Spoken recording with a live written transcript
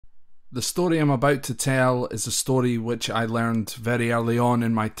The story I'm about to tell is a story which I learned very early on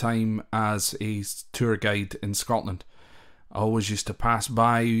in my time as a tour guide in Scotland. I always used to pass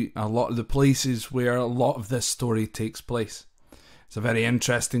by a lot of the places where a lot of this story takes place. It's a very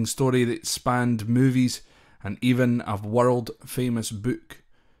interesting story that spanned movies and even a world-famous book.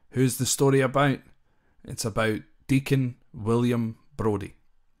 Who's the story about? It's about Deacon William Brodie.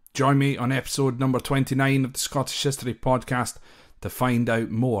 Join me on episode number 29 of the Scottish History Podcast to find out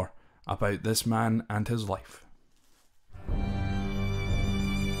more about this man and his life.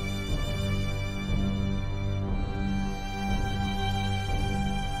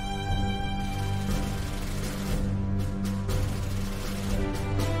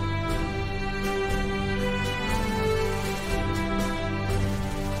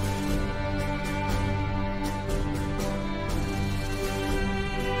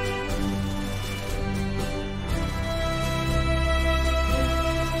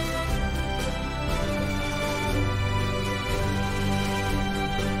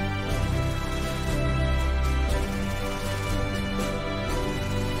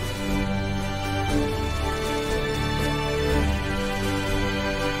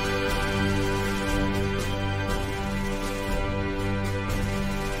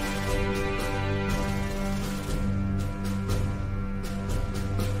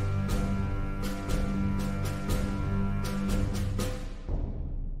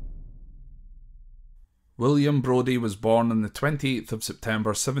 William Brodie was born on the 28th of September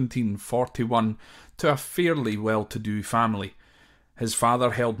 1741 to a fairly well-to-do family. His father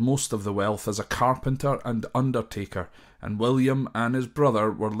held most of the wealth as a carpenter and undertaker, and William and his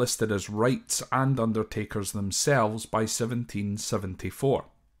brother were listed as wrights and undertakers themselves by 1774.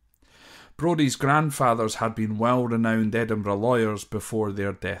 Brodie's grandfathers had been well-renowned Edinburgh lawyers before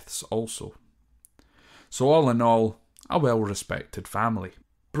their deaths also. So all in all, a well-respected family.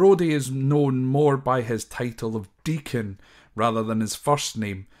 Brodie is known more by his title of Deacon rather than his first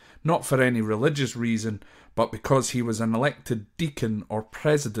name, not for any religious reason, but because he was an elected deacon or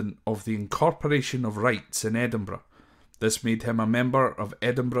president of the Incorporation of Wrights in Edinburgh. This made him a member of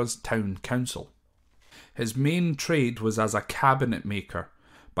Edinburgh's town council. His main trade was as a cabinet maker.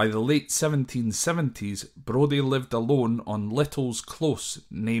 By the late 1770s, Brodie lived alone on Little's Close,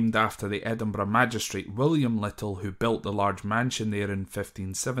 named after the Edinburgh magistrate William Little, who built the large mansion there in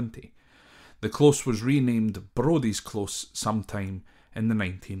 1570. The close was renamed Brodie's Close sometime in the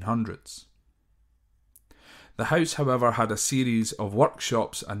 1900s. The house, however, had a series of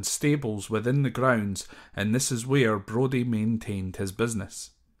workshops and stables within the grounds, and this is where Brodie maintained his business.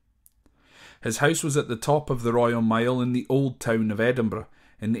 His house was at the top of the Royal Mile in the old town of Edinburgh,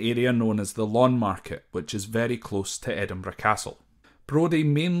 in the area known as the Lawn Market, which is very close to Edinburgh Castle. Brodie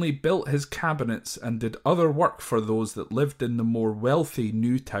mainly built his cabinets and did other work for those that lived in the more wealthy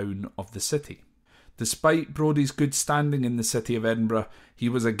new town of the city. Despite Brodie's good standing in the city of Edinburgh, he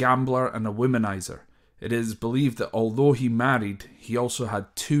was a gambler and a womanizer. It is believed that although he married, he also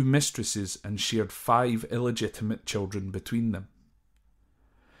had 2 mistresses and shared 5 illegitimate children between them.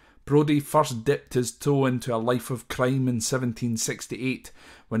 Brodie first dipped his toe into a life of crime in 1768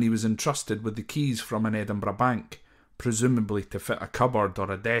 when he was entrusted with the keys from an Edinburgh bank, presumably to fit a cupboard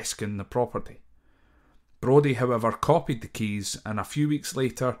or a desk in the property. Brodie, however, copied the keys, and a few weeks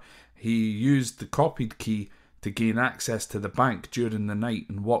later he used the copied key to gain access to the bank during the night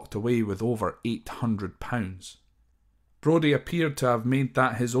and walked away with over £800. Brodie appeared to have made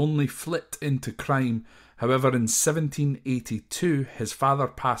that his only flit into crime. However, in 1782 his father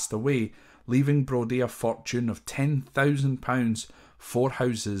passed away, leaving Brodie a fortune of £10,000, 4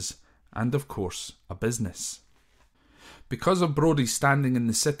 houses, and of course a business. Because of Brodie's standing in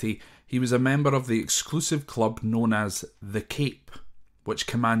the city, he was a member of the exclusive club known as the Cape, which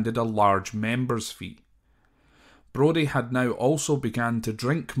commanded a large members' fee. Brodie had now also begun to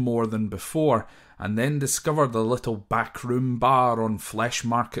drink more than before, and then discovered a little backroom bar on Flesh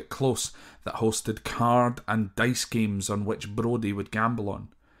Market Close that hosted card and dice games on which Brodie would gamble on.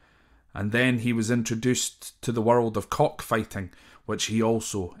 And then he was introduced to the world of cockfighting, which he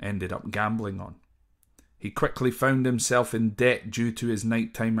also ended up gambling on. He quickly found himself in debt due to his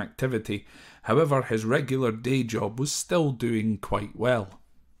nighttime activity. However, his regular day job was still doing quite well.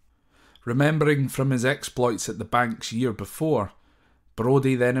 Remembering from his exploits at the banks year before,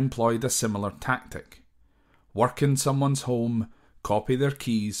 Brodie then employed a similar tactic. Work in someone's home, copy their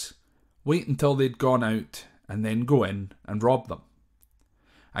keys, wait until they'd gone out, and then go in and rob them.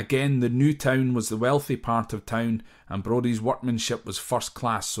 Again, the new town was the wealthy part of town, and Brodie's workmanship was first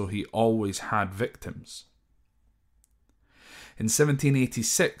class, so he always had victims. In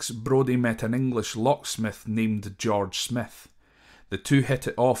 1786, Brodie met an English locksmith named George Smith. The two hit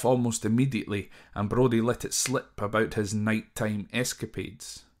it off almost immediately, and Brodie let it slip about his nighttime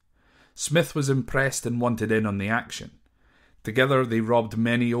escapades. Smith was impressed and wanted in on the action. Together they robbed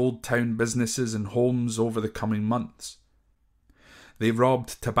many old town businesses and homes over the coming months. They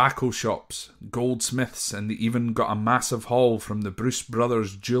robbed tobacco shops, goldsmiths, and they even got a massive haul from the Bruce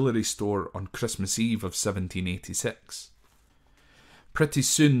Brothers jewellery store on Christmas Eve of 1786. Pretty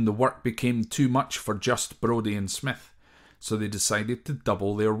soon the work became too much for just Brodie and Smith, so they decided to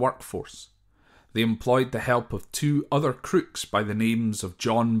double their workforce. They employed the help of two other crooks by the names of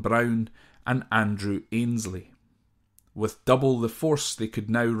John Brown and Andrew Ainsley. With double the force, they could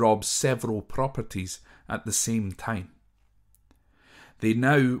now rob several properties at the same time. They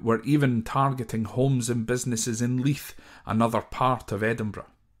now were even targeting homes and businesses in Leith, another part of Edinburgh.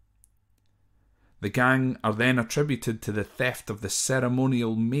 The gang are then attributed to the theft of the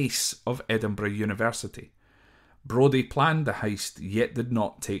ceremonial mace of Edinburgh University. Brodie planned the heist, yet did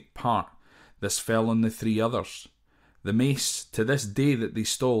not take part. This fell on the three others. The mace, to this day that they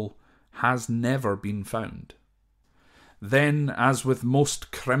stole, has never been found. Then, as with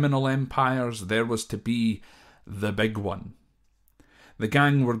most criminal empires, there was to be the big one. The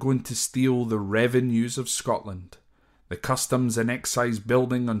gang were going to steal the revenues of Scotland. The Customs and Excise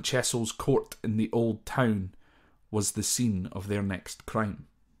building on Chesil's Court in the Old Town was the scene of their next crime.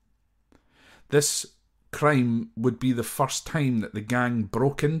 This crime would be the first time that the gang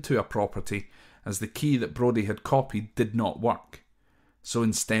broke into a property, as the key that Brodie had copied did not work. So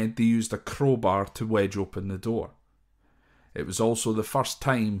instead they used a crowbar to wedge open the door. It was also the first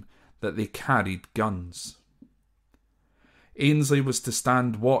time that they carried guns. Ainsley was to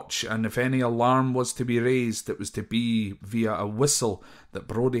stand watch, and if any alarm was to be raised, it was to be via a whistle that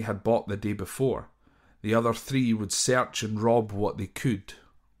Brodie had bought the day before. The other three would search and rob what they could,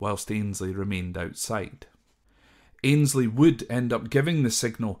 whilst Ainsley remained outside. Ainsley would end up giving the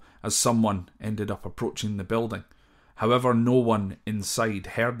signal as someone ended up approaching the building. However, no one inside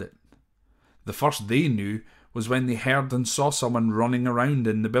heard it. The first they knew was when they heard and saw someone running around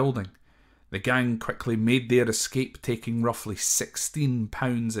in the building. The gang quickly made their escape, taking roughly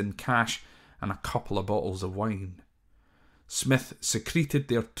 £16 in cash and a couple of bottles of wine. Smith secreted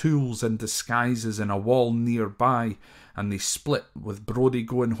their tools and disguises in a wall nearby, and they split, with Brodie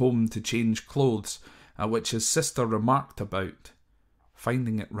going home to change clothes, at which his sister remarked about,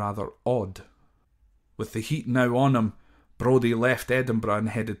 finding it rather odd. With the heat now on him, Brodie left Edinburgh and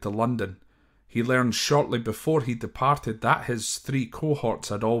headed to London. He learned shortly before he departed that his three cohorts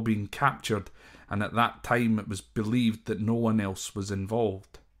had all been captured, and at that time it was believed that no one else was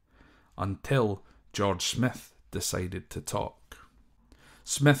involved. Until George Smith decided to talk.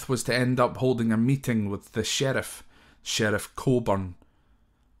 Smith was to end up holding a meeting with the sheriff, Sheriff Coburn.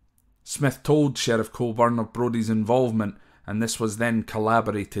 Smith told Sheriff Coburn of Brodie's involvement, and this was then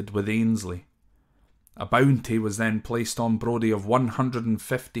collaborated with Ainsley. A bounty was then placed on Brodie of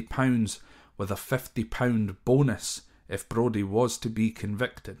 £150, with a £50 bonus if Brodie was to be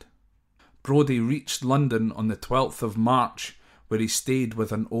convicted. Brodie reached London on the 12th of March, where he stayed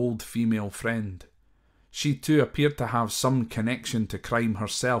with an old female friend. She too appeared to have some connection to crime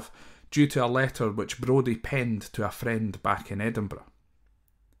herself, due to a letter which Brodie penned to a friend back in Edinburgh.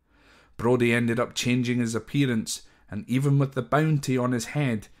 Brodie ended up changing his appearance, and even with the bounty on his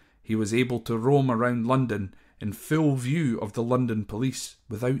head, he was able to roam around London in full view of the London police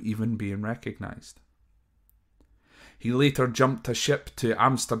without even being recognised. He later jumped a ship to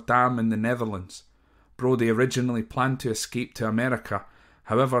Amsterdam in the Netherlands. Brodie originally planned to escape to America,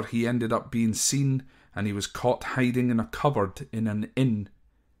 however he ended up being seen and he was caught hiding in a cupboard in an inn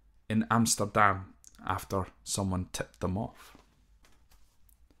in Amsterdam after someone tipped them off.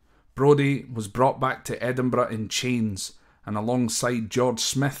 Brodie was brought back to Edinburgh in chains, and alongside George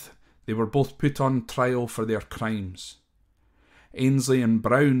Smith, they were both put on trial for their crimes. Ainsley and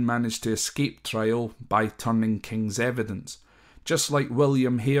Brown managed to escape trial by turning King's evidence, just like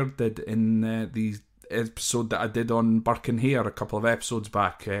William Hare did in the episode that I did on Birkenhead a couple of episodes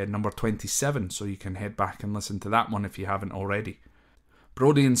back, number 27, so you can head back and listen to that one if you haven't already.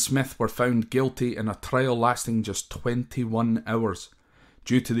 Brodie and Smith were found guilty in a trial lasting just 21 hours,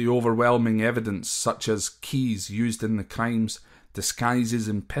 due to the overwhelming evidence such as keys used in the crimes, disguises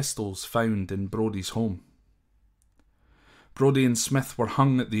and pistols found in Brodie's home. Brodie and Smith were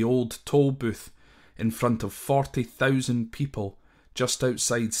hung at the old toll booth in front of 40,000 people just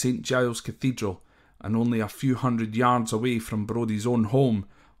outside St Giles Cathedral, and only a few hundred yards away from Brodie's own home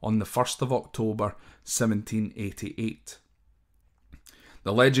on the 1st of October 1788.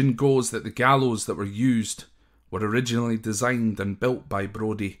 The legend goes that the gallows that were used were originally designed and built by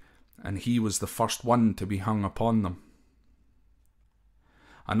Brodie, and he was the first one to be hung upon them.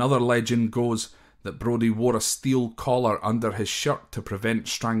 Another legend goes that Brodie wore a steel collar under his shirt to prevent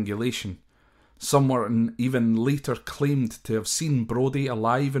strangulation. Someone even later claimed to have seen Brodie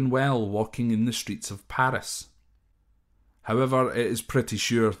alive and well walking in the streets of Paris. However, it is pretty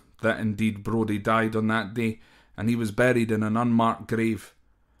sure that indeed Brodie died on that day, and he was buried in an unmarked grave.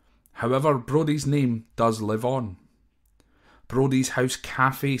 However, Brodie's name does live on. Brodie's House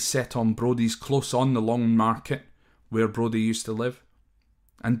Cafe set on Brodie's Close on the Long Market, where Brodie used to live,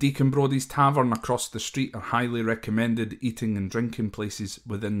 and Deacon Brodie's Tavern across the street are highly recommended eating and drinking places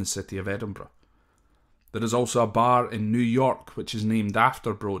within the city of Edinburgh. There is also a bar in New York which is named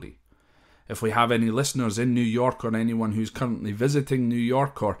after Brodie. If we have any listeners in New York or anyone who's currently visiting New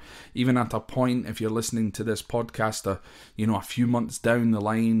York, or even at a point if you're listening to this podcast a few months down the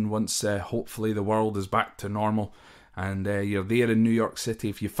line, once hopefully the world is back to normal and you're there in New York City,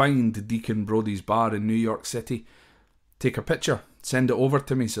 if you find Deacon Brodie's bar in New York City, take a picture, send it over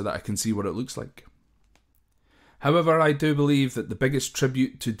to me so that I can see what it looks like. However, I do believe that the biggest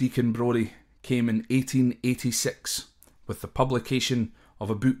tribute to Deacon Brodie came in 1886 with the publication of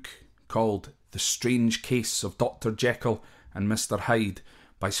a book called The Strange Case of Dr. Jekyll and Mr. Hyde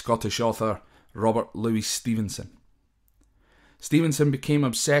by Scottish author Robert Louis Stevenson. Stevenson became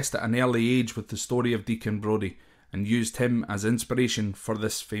obsessed at an early age with the story of Deacon Brodie and used him as inspiration for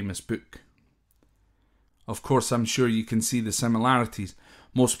this famous book. Of course, I'm sure you can see the similarities.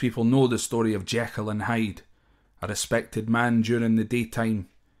 Most people know the story of Jekyll and Hyde, a respected man during the daytime,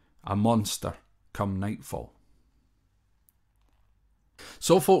 a monster come nightfall.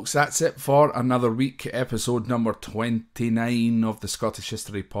 So folks, that's it for another week, episode number 29 of the Scottish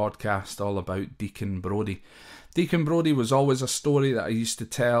History Podcast, all about Deacon Brodie. Deacon Brodie was always a story that I used to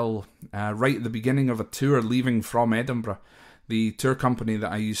tell right at the beginning of a tour leaving from Edinburgh. The tour company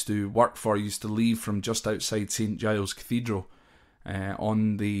that I used to work for used to leave from just outside St Giles Cathedral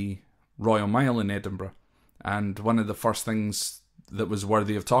on the Royal Mile in Edinburgh. And one of the first things that was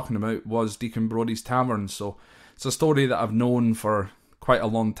worthy of talking about was Deacon Brodie's Tavern. So it's a story that I've known for quite a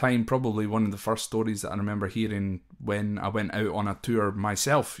long time, probably one of the first stories that I remember hearing when I went out on a tour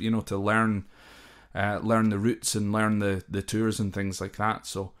myself, to learn the routes and learn the tours and things like that.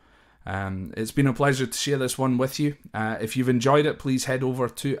 So it's been a pleasure to share this one with you. If you've enjoyed it, please head over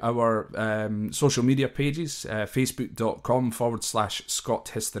to our social media pages,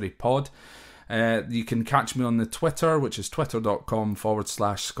 facebook.com/ScottHistoryPod. You can catch me on the Twitter, which is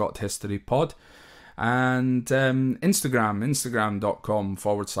twitter.com/ScottHistoryPod, and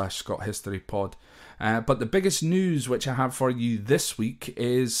instagram.com/ScottHistoryPod. But the biggest news which I have for you this week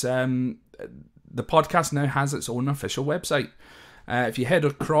is the podcast now has its own official website. If you head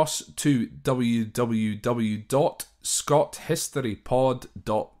across to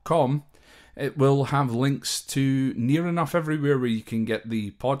www.scotthistorypod.com, it will have links to near enough everywhere where you can get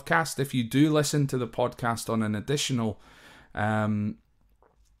the podcast. If you do listen to the podcast on an additional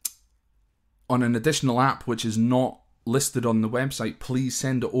app which is not listed on the website, please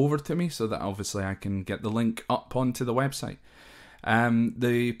send it over to me so that obviously I can get the link up onto the website.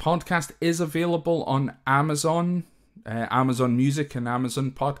 The podcast is available on Amazon Music and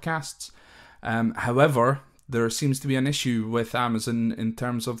Amazon Podcasts. However, there seems to be an issue with Amazon in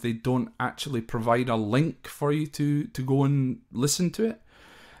terms of they don't actually provide a link for you to go and listen to it,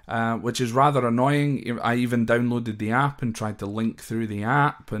 which is rather annoying. I even downloaded the app and tried to link through the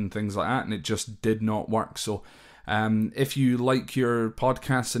app and things like that, and it just did not work. So if you like your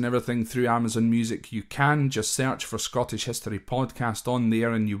podcasts and everything through Amazon Music, you can just search for Scottish History Podcast on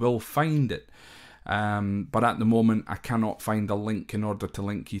there and you will find it. But at the moment, I cannot find a link in order to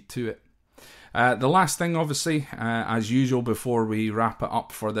link you to it. The last thing, obviously, as usual, before we wrap it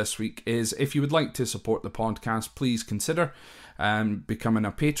up for this week, is if you would like to support the podcast, please consider becoming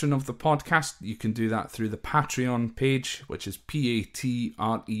a patron of the podcast. You can do that through the Patreon page, which is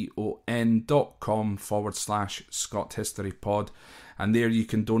patreon.com/ScottHistoryPod. And there you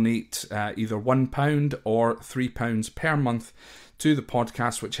can donate either £1 or £3 per month to the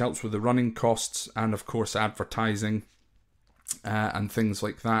podcast, which helps with the running costs and, of course, advertising and things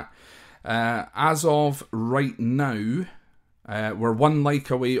like that. As of right now, we're one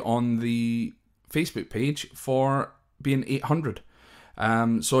like away on the Facebook page for being 800.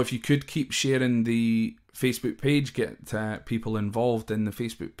 So if you could keep sharing the Facebook page, get people involved in the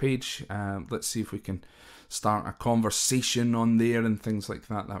Facebook page. Let's see if we can start a conversation on there and things like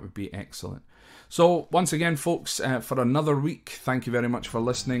that. That would be excellent. So once again, folks, for another week, thank you very much for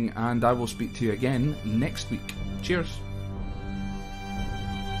listening, and I will speak to you again next week. Cheers.